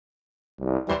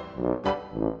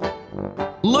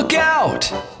Look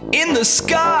out! In the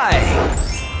sky!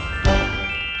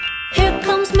 Here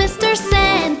comes Mr.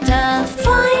 Santa,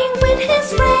 flying with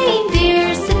his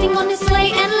reindeer, sitting on his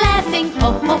sleigh and laughing,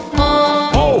 ho ho ho!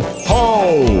 Ho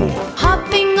ho!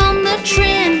 Hopping on the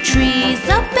trim trees,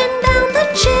 up and down the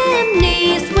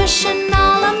chimneys, wishing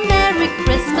all a Merry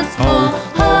Christmas, ho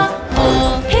ho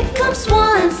ho! He comes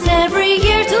once every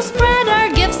year to spread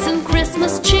our gifts and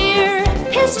Christmas cheer.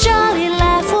 His jolly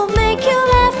laugh will make you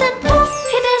laugh, then poof,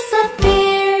 he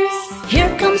disappears. Here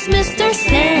comes Mr.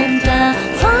 Santa,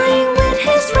 flying with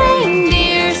his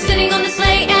reindeer, sitting on the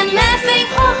sleigh and laughing,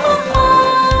 ho ho ho!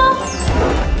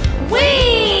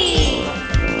 Whee!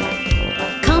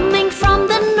 Coming from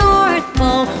the North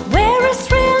Pole, where it's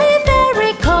really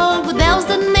very cold, with elves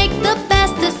that make the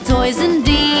bestest toys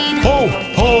indeed. Ho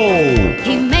ho!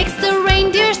 He makes the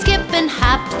reindeer skip and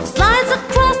hop, slides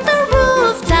across the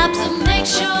rooftops, to make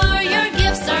sure your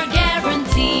gifts are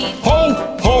guaranteed.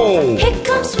 Ho ho! He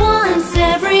comes once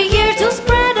every year to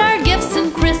spread our gifts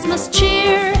and Christmas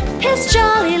cheer. His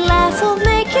jolly laugh will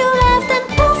make you laugh, then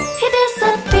poof, he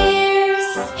disappears.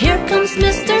 Here comes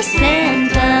Mr.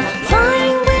 Santa,